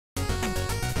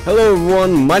Hello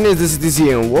everyone, my name is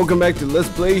DC and welcome back to Let's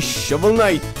Play Shovel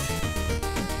Knight.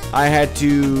 I had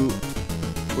to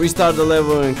restart the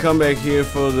level and come back here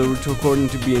for the recording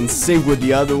to be in sync with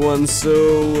the other one.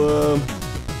 So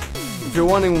if you're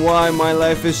wondering why my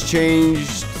life has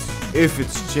changed, if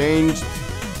it's changed,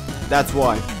 that's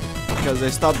why. Because I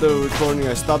stopped the recording,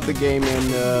 I stopped the game,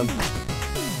 and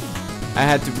I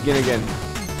had to begin again.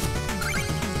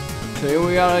 So here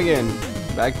we are again,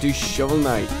 back to Shovel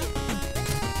Knight.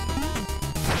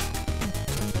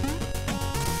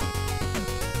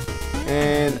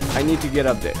 And I need to get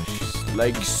up there,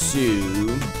 like so.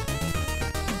 I'm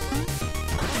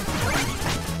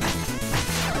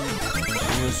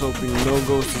just hoping no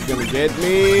ghost is gonna get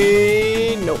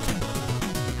me. Nope.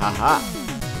 Haha.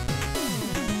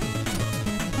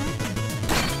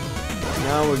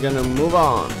 Now we're gonna move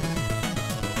on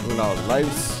with our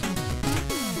lives.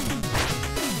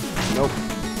 Nope.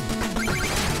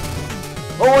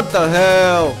 Oh, what the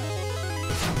hell?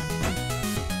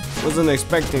 Wasn't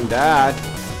expecting that.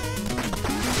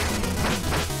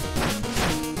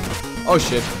 Oh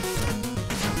shit.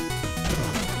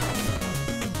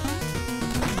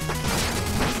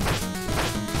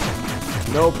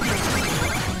 Nope.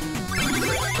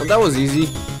 Well, that was easy.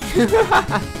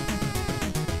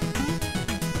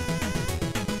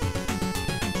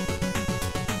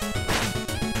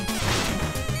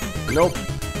 Nope.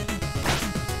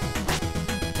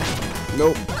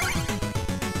 Nope.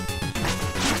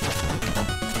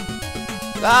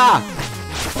 Ah!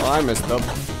 Oh, I messed up.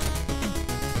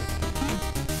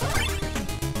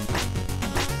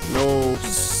 No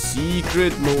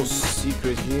secret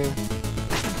here.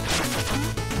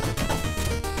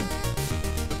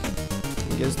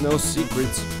 I guess no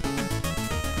secrets.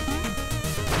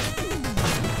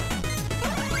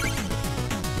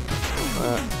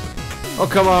 Oh,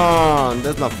 come on!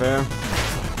 That's not fair.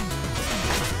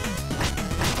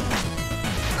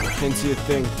 Can't see a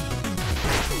thing.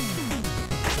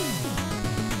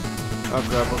 Oh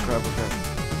crap, oh crap, oh crap.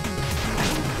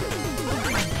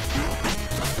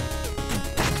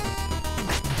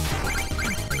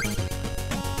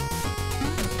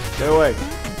 Get away.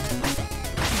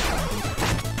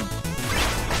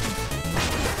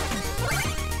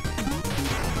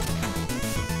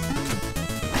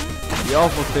 The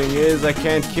awful thing is I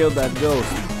can't kill that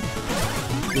ghost,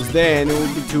 because then it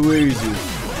would be too easy.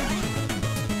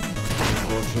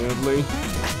 Unfortunately.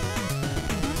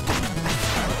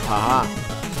 Haha.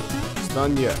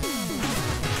 Stunned you.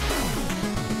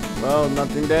 Well,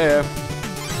 nothing there.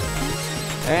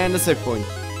 And a save point.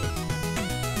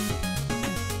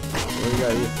 What do we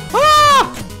got here?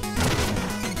 Ah!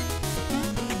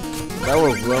 That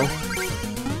worked well.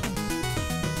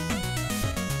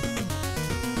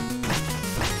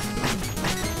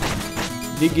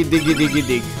 Diggy diggy diggy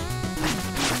dig.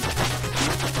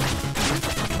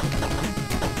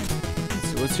 Let's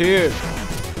see what's here.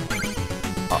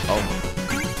 Uh-oh.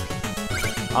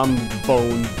 I'm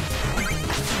boned.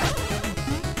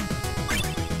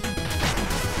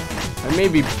 I may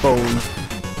be boned.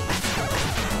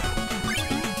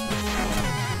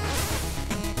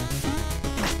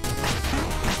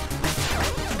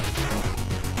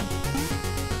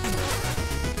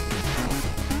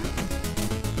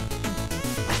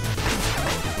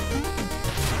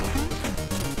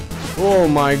 Oh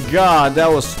my god,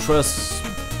 that was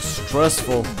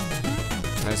stressful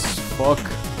as fuck.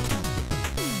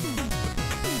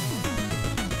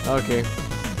 Okay,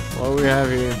 what do we have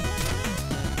here?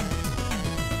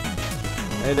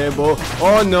 Hey there, boy.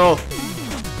 Oh no!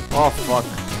 Oh fuck.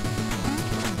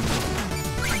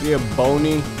 You're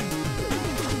bony.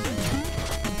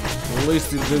 At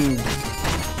least it didn't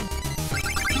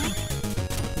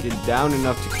get down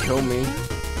enough to kill me.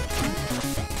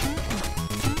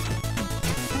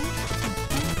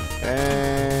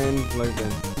 And like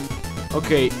that.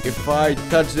 Okay, if I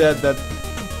touch that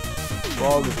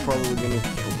frog is probably gonna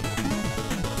kill me.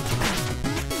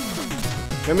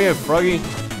 Come here, froggy.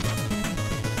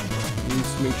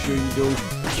 Just make sure you don't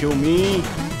kill me.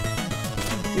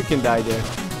 You can die there.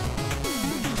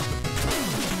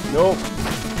 Nope.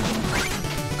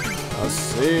 I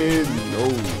said no.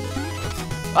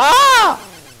 Ah!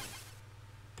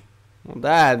 Well,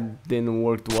 that didn't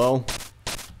work well.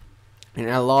 And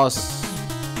I lost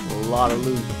a lot of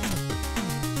loot.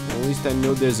 At least I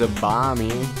know there's a bomb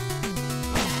here.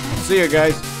 See ya,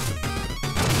 guys.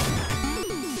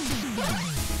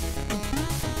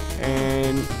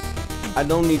 And I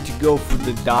don't need to go through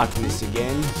the darkness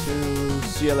again. So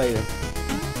see you later.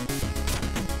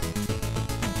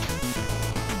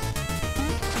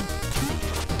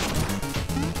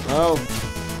 Oh,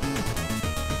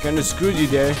 kinda screwed you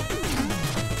there.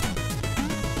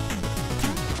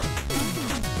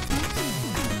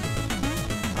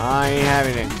 I ain't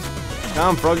having it.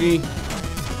 Come, Froggy.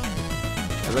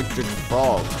 Electric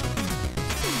frog.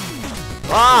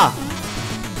 Ah!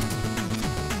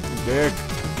 Dick.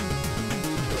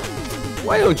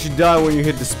 Why don't you die when you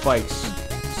hit the spikes?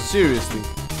 Seriously.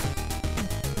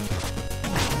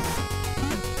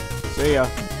 See ya.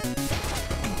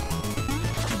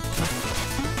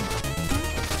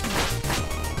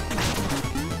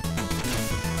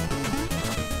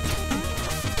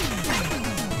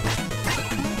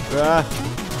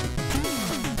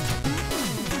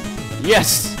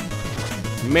 Yes!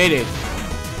 Made it.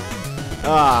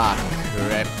 Ah,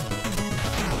 crap.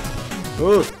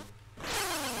 Ooh.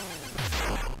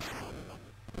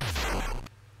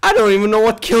 I don't even know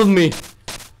what killed me.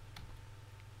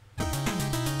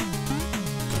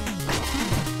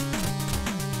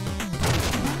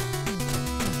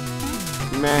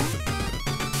 Meh.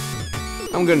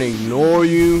 I'm gonna ignore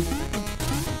you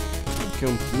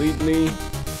completely.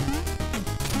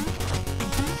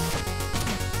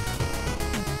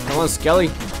 Come on, Skelly.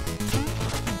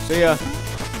 See ya.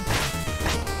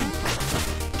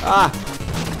 Ah!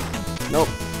 Nope.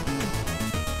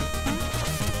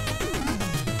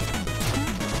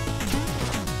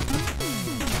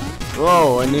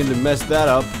 Whoa, I nearly messed that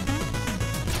up.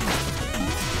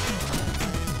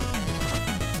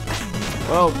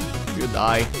 Well, you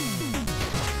die.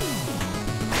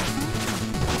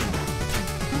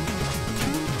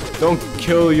 Don't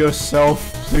kill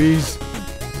yourself, please.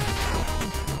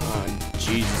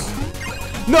 Jesus.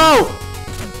 No!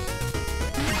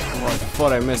 Oh, I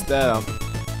thought I messed that up.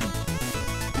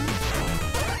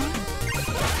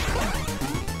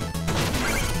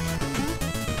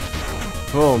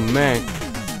 Oh man.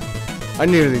 I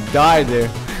nearly died there.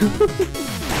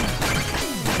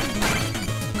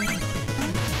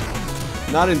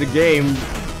 Not in the game.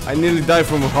 I nearly died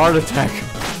from a heart attack.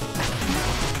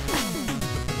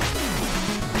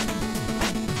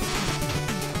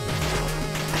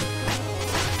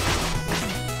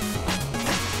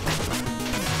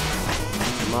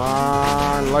 Come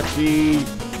on, Lucky.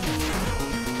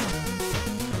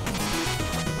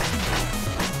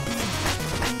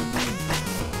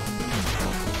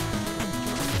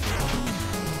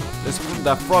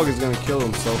 That frog is gonna kill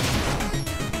himself.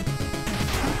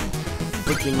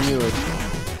 Freaking knew it.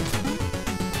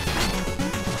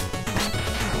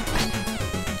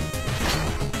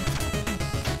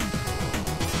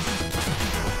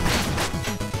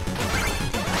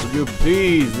 Would you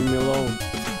please leave me alone?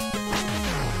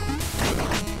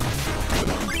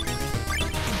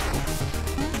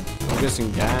 I'm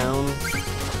guessing down.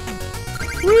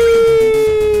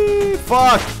 Whee!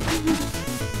 Fuck!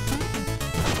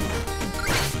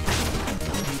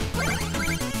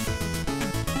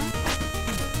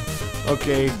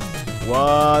 Okay,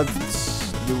 what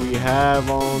do we have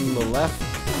on the left?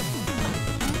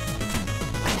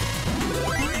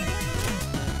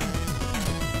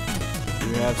 Do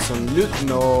we have some loot?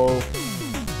 No.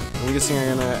 I'm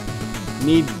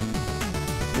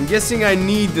guessing I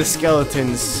need the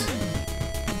skeletons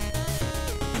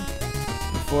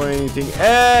before anything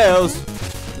else.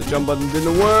 The jump button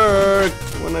didn't work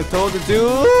when I told it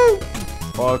to.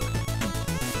 Fuck.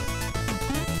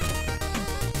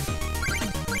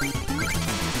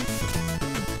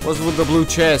 What's with the blue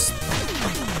chest?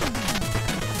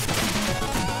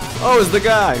 Oh, it's the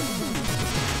guy.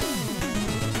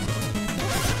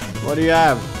 What do you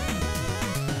have?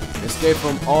 Escape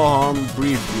from all harm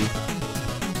briefly.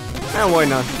 And why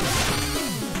not?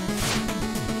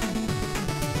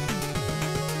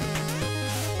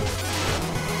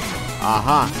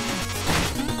 Aha.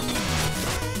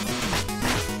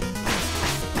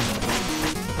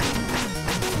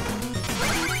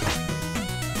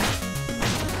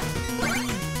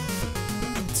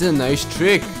 It's a nice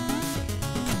trick.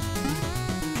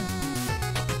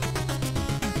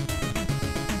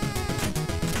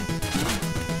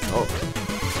 Oh.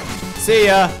 See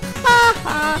ya.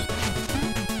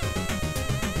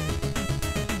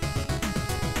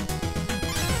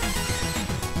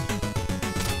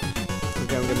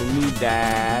 Okay, I'm gonna need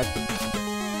that.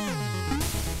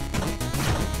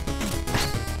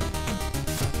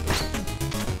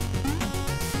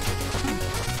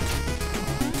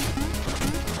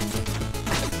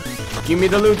 Give me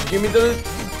the loot, give me the loot.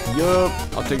 Yup,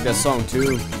 I'll take that song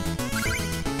too.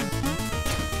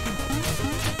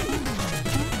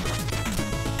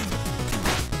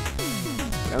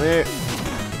 Come here.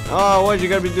 Oh, why'd you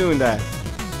gotta be doing that?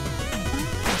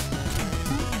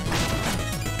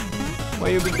 Why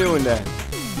you be doing that?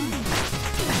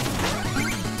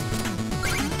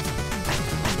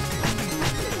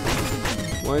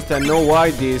 Why is that? Know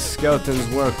why these skeletons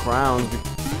wear crowns?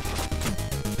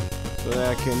 so that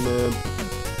I can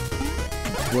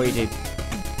wait it.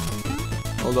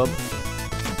 Hold up.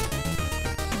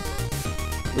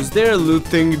 Was there a loot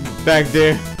thing back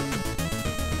there?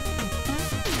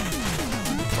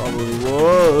 Probably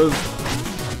was.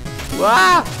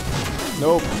 Ah!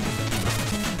 Nope.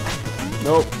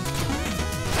 Nope.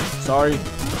 Sorry.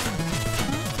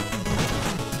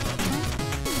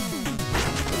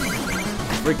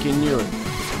 Freaking knew it.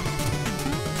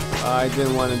 I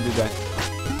didn't want to do that.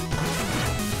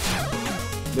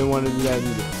 Didn't want to do that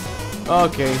either.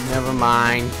 Okay, never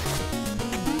mind.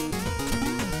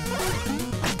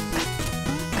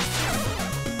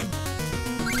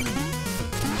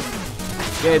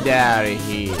 Get out of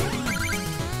here.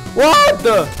 What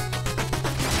the?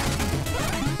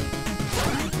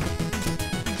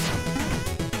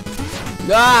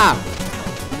 Ah!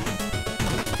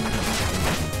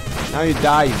 Now you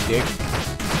die, you dick.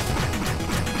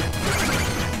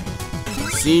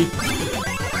 See?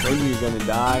 Told you you're gonna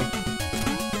die.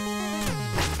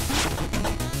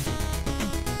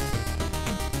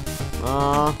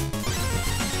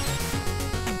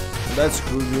 That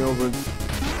screwed me over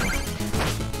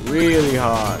really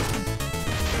hard.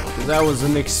 Because I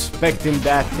wasn't expecting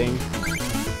that thing.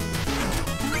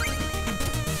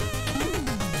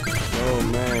 Oh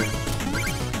man.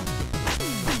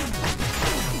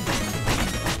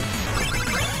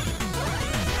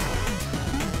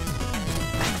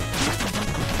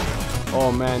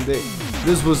 Oh man,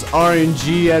 this was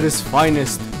RNG at its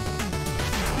finest.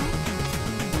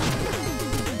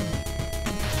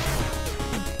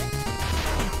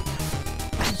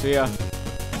 See ya.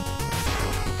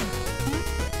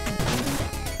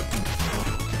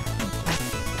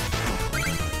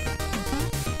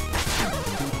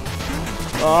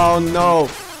 Oh no.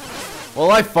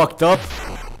 Well, I fucked up.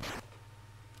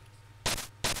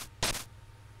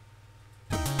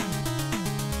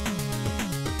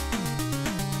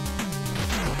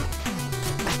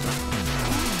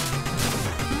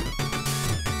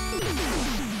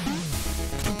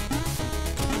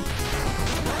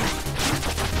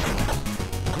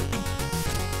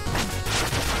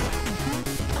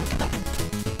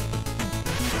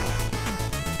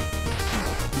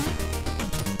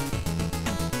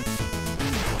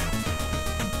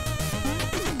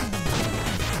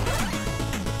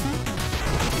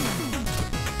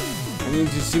 I need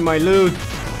to see my loot.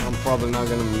 I'm probably not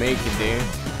gonna make it there.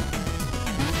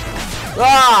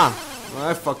 Ah! Well,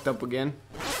 I fucked up again.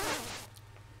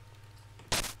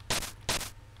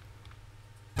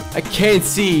 I can't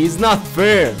see. It's not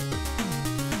fair.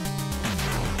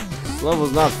 This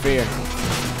level's not fair.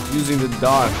 Using the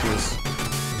darkness.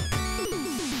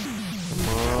 Come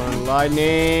on,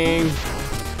 lightning.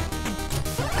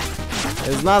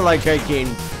 It's not like I can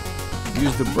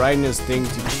use the brightness thing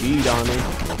to cheat on it.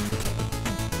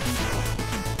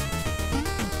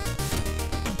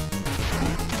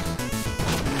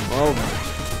 Oh.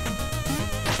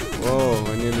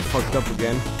 Whoa, I nearly fucked up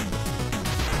again.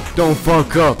 Don't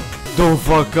fuck up. Don't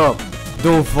fuck up.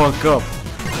 Don't fuck up.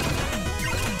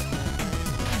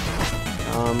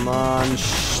 Come on,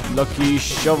 lucky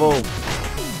shovel.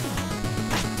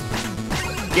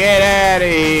 Get out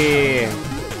of here.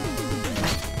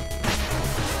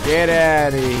 Get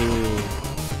out of here.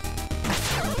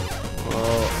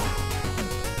 Oh.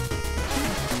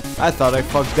 I thought I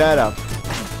fucked that up.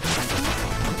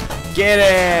 Get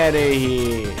out of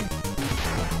here.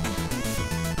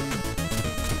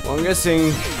 Well, I'm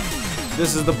guessing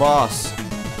this is the boss.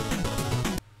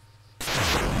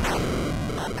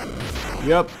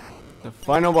 Yep, the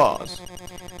final boss.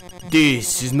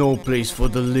 This is no place for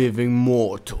the living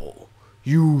mortal.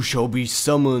 You shall be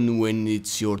summoned when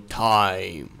it's your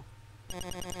time.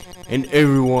 And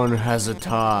everyone has a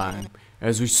time,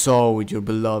 as we saw with your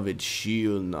beloved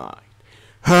Shield Knight.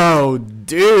 How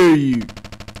dare you!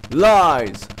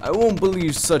 Lies! I won't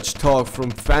believe such talk from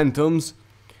phantoms.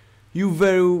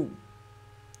 Your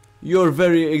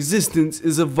very existence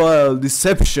is a vile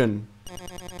deception.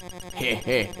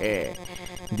 Hehehe.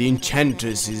 The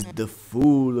enchantress is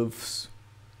full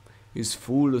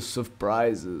of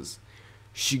surprises.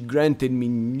 She granted me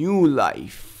new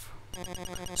life,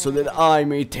 so that I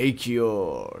may take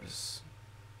yours.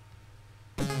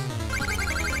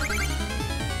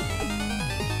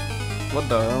 What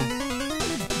the hell?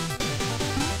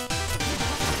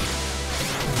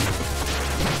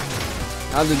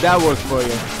 How did that work for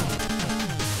you?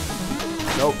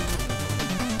 Nope.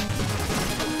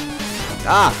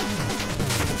 Ah!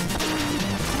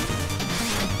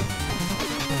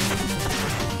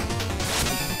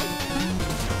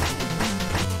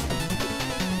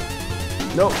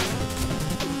 Nope.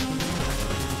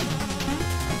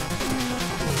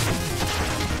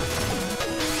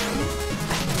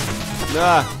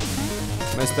 Ah,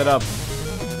 messed it up.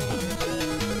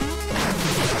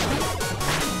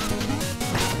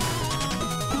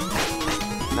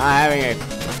 Not having it.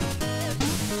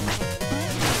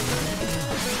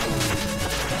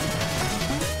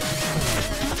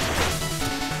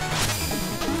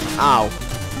 Ow.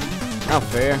 Not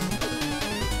fair.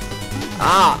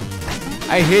 Ah!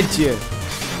 I hit you.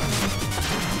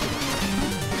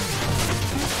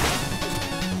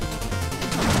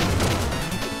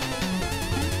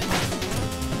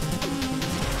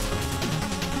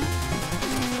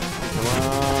 Come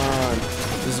on.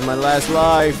 This is my last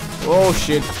life. Oh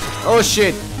shit. Oh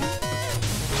shit.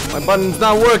 My button's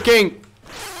not working.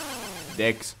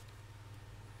 Dicks.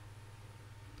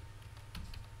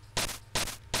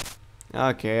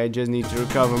 Okay, I just need to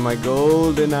recover my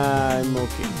gold and I'm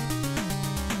okay.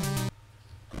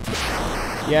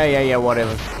 Yeah,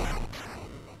 whatever.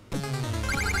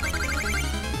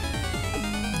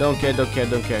 Don't care.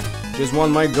 Just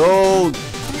want my gold.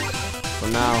 For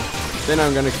now. Then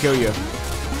I'm gonna kill you.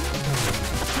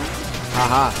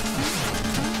 Haha.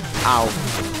 Ow.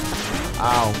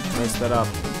 Ow. Messed that up.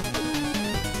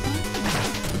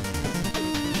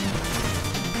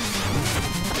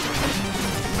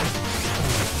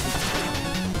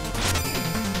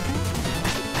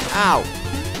 Ow!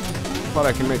 Thought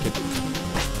I can make it.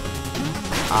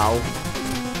 Ow.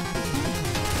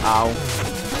 Ow.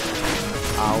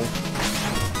 Ow.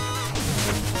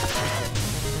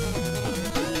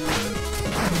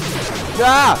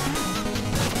 Ah!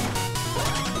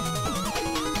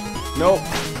 Nope.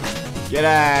 Get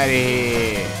out of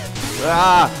here.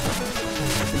 Ah!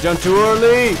 You jumped too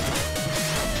early.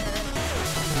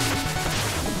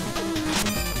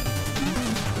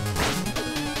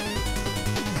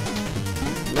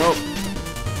 Nope.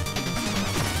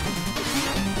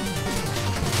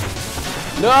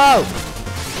 No!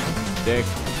 Dick.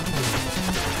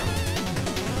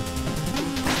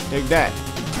 Take that.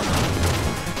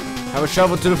 Have a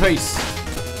shovel to the face.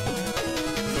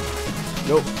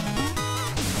 Nope.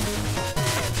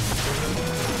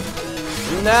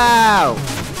 No!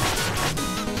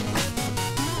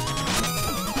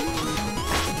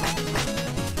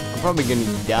 I'm probably gonna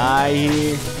die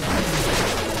here.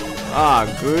 Ah,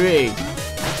 great.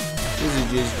 This is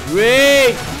just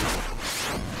great.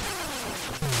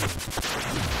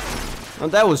 Oh,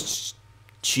 that was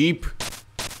cheap.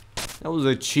 That was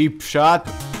a cheap shot.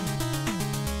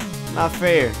 Not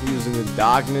fair. Using the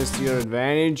darkness to your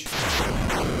advantage.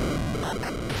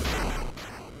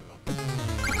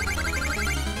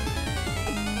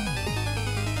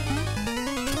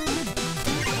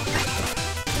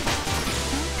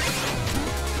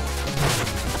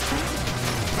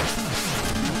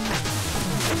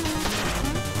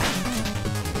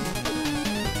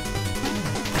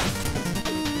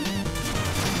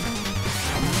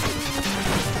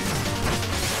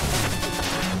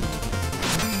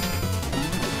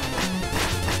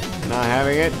 Not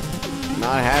having it.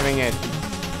 Not having it.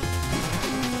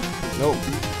 Nope.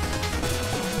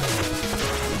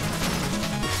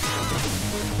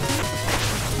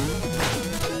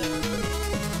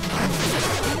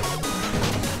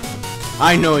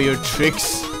 I know your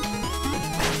tricks.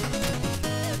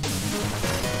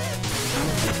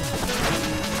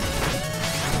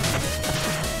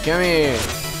 Come here.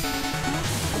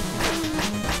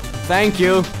 Thank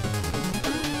you.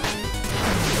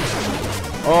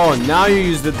 Oh, now you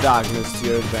use the darkness to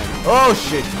your advantage. Oh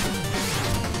shit!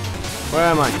 Where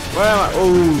am I? Where am I?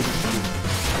 Oh shit.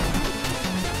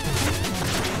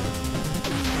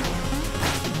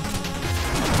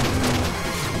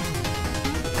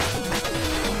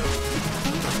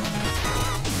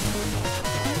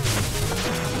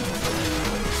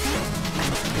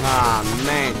 Ah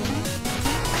man.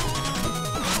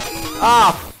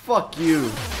 Ah, fuck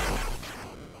you.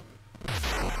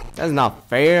 That's not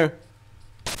fair.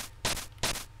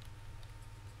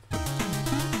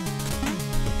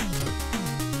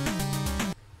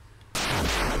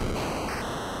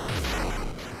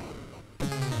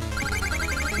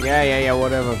 Yeah,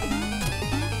 whatever.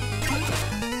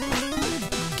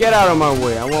 Get out of my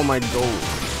way. I want my gold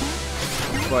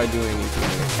before I do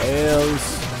anything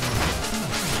else.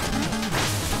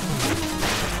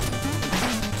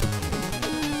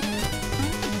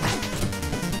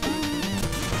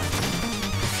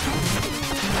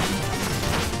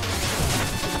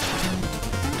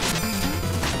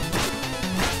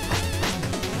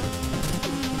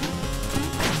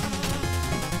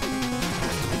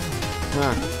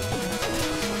 Huh.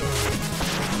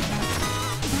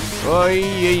 Oh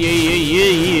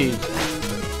yeah.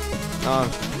 Oh.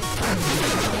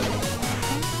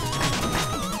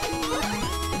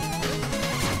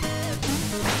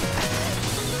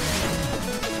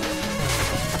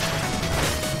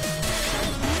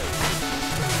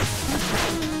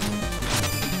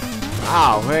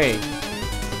 Ow, hey.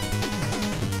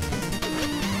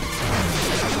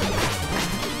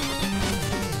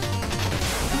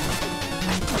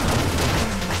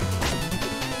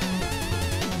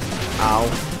 Ow.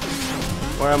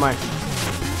 Where am I?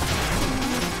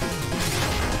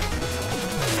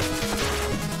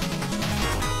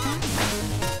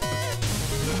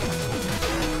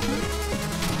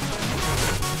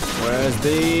 Where's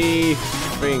the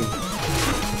thing?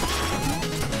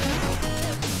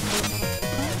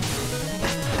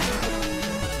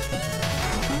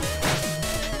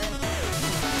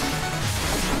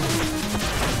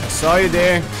 Saw you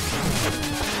there.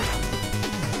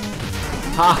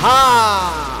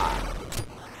 Haha!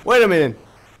 Wait a minute.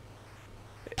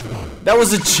 That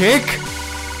was a chick?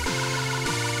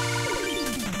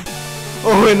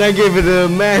 Oh, and I gave it a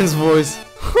man's voice.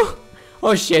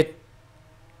 Oh shit.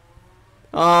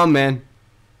 Oh man.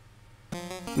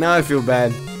 Now I feel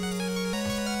bad.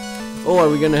 Oh, are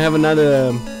we gonna have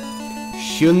another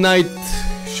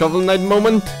shovel knight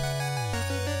moment?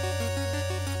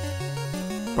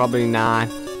 Probably not.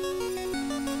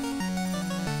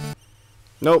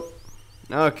 Nope.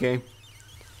 Okay.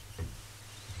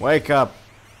 Wake up.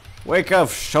 Wake up,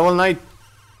 Shovel Knight.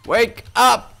 Wake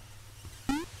up!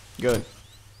 Good.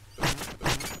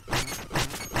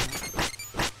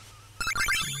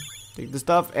 Take the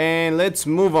stuff and let's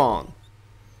move on.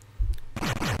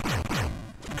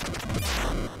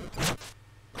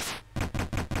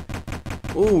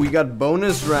 Ooh, we got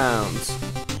bonus rounds.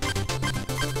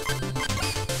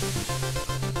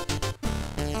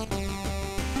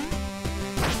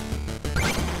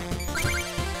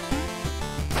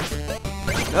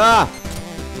 Ah!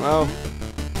 Well,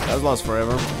 that's lost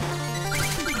forever.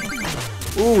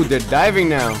 Ooh, they're diving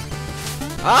now.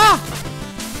 Ah!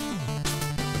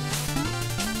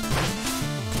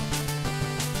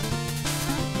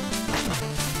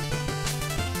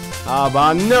 Ah,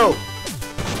 but no!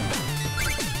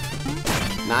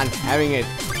 Not having it.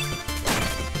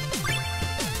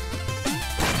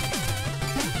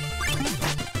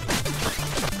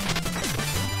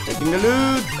 Taking the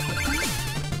loot!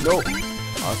 No.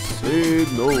 I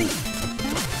said no.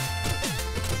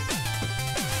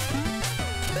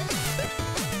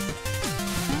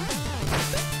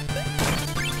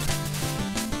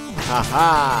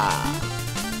 Haha!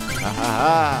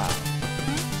 Haha!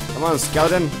 Come on,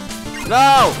 skeleton!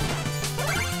 No!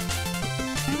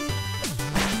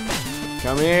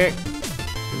 Come here,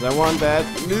 cause I want that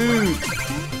loot.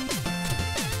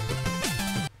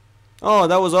 Oh,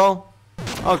 that was all?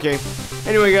 Okay.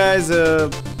 Anyway, guys,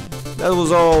 that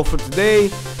was all for today.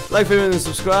 Like, favorite, and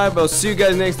subscribe. I'll see you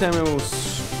guys next time,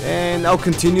 and I'll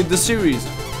continue the series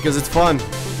because it's fun.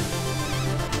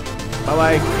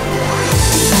 Bye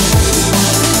bye.